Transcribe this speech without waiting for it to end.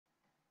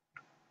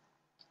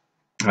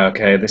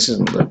Okay, this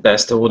isn't the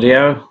best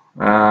audio,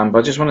 but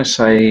I just want to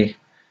say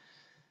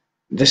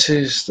this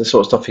is the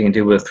sort of stuff you can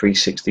do with a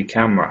 360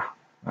 camera.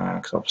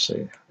 Because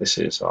obviously this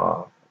is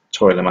our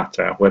Toy Le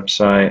Matin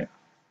website, a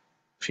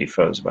few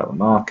photos about the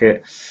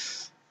market.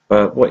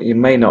 But what you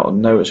may not have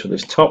noticed with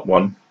this top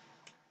one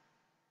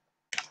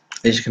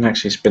is you can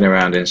actually spin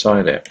around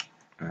inside it.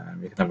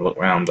 You can have a look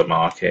around the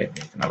market.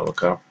 You can have a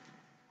look up,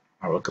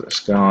 have a look at the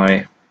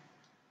sky.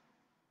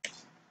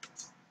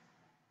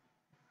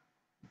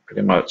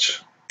 Pretty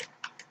much.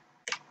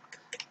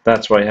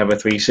 That's why you have a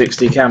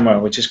 360 camera,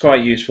 which is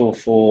quite useful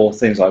for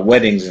things like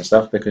weddings and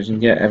stuff, because you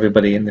can get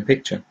everybody in the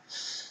picture.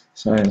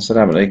 So instead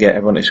of having to get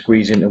everyone to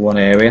squeeze into one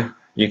area,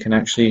 you can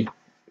actually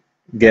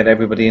get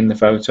everybody in the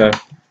photo.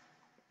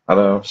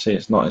 Although obviously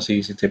it's not as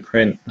easy to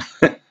print,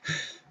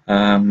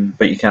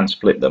 but you can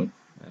split them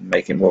and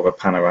make it more of a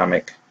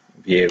panoramic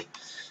view.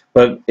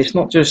 But it's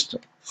not just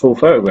full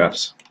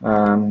photographs.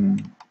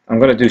 I'm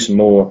going to do some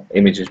more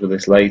images with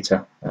this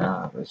later.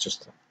 It's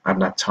just I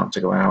haven't had time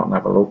to go out and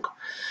have a look.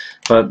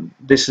 But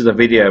this is a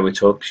video we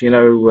took. You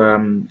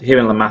know, here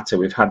in Le Matin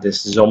we've had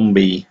this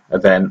zombie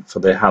event for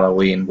the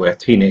Halloween where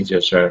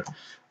teenagers are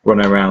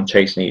running around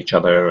chasing each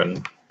other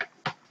and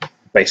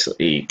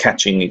basically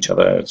catching each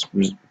other,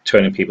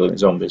 turning people into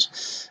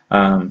zombies.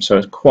 So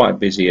it's quite a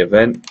busy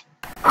event.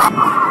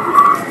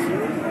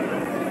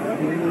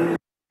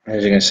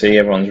 As you can see,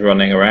 everyone's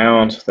running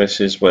around.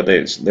 This is where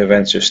the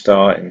events are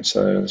starting,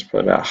 so there's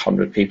probably about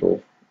 100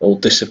 people all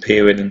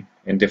disappearing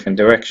in different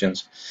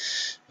directions.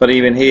 But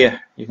even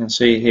here, you can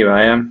see here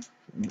I am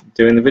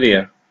doing the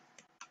video.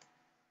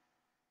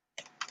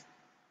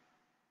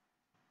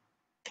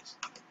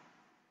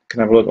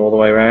 Can have a look all the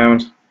way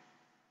around.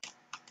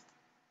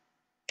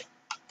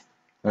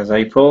 There's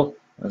April,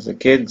 there's the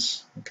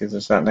kids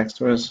are sat next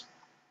to us.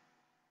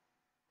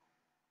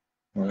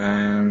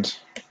 And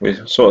we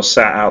sort of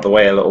sat out the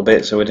way a little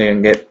bit so we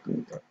didn't get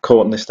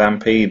caught in the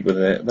stampede with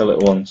the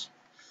little ones.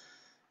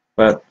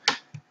 But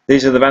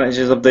these are the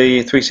advantages of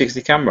the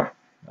 360 camera,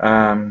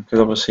 because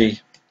obviously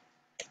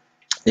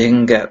you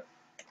can get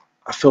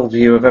a full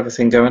view of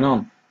everything going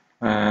on,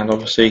 and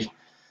obviously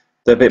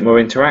they're a bit more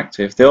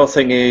interactive. The other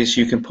thing is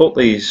you can put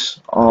these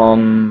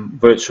on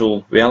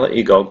virtual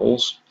reality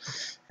goggles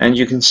and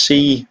you can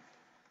see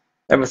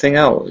everything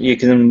else. You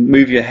can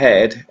move your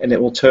head and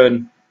it will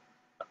turn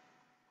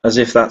as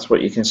if that's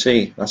what you can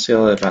see. That's the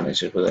other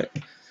advantages with it.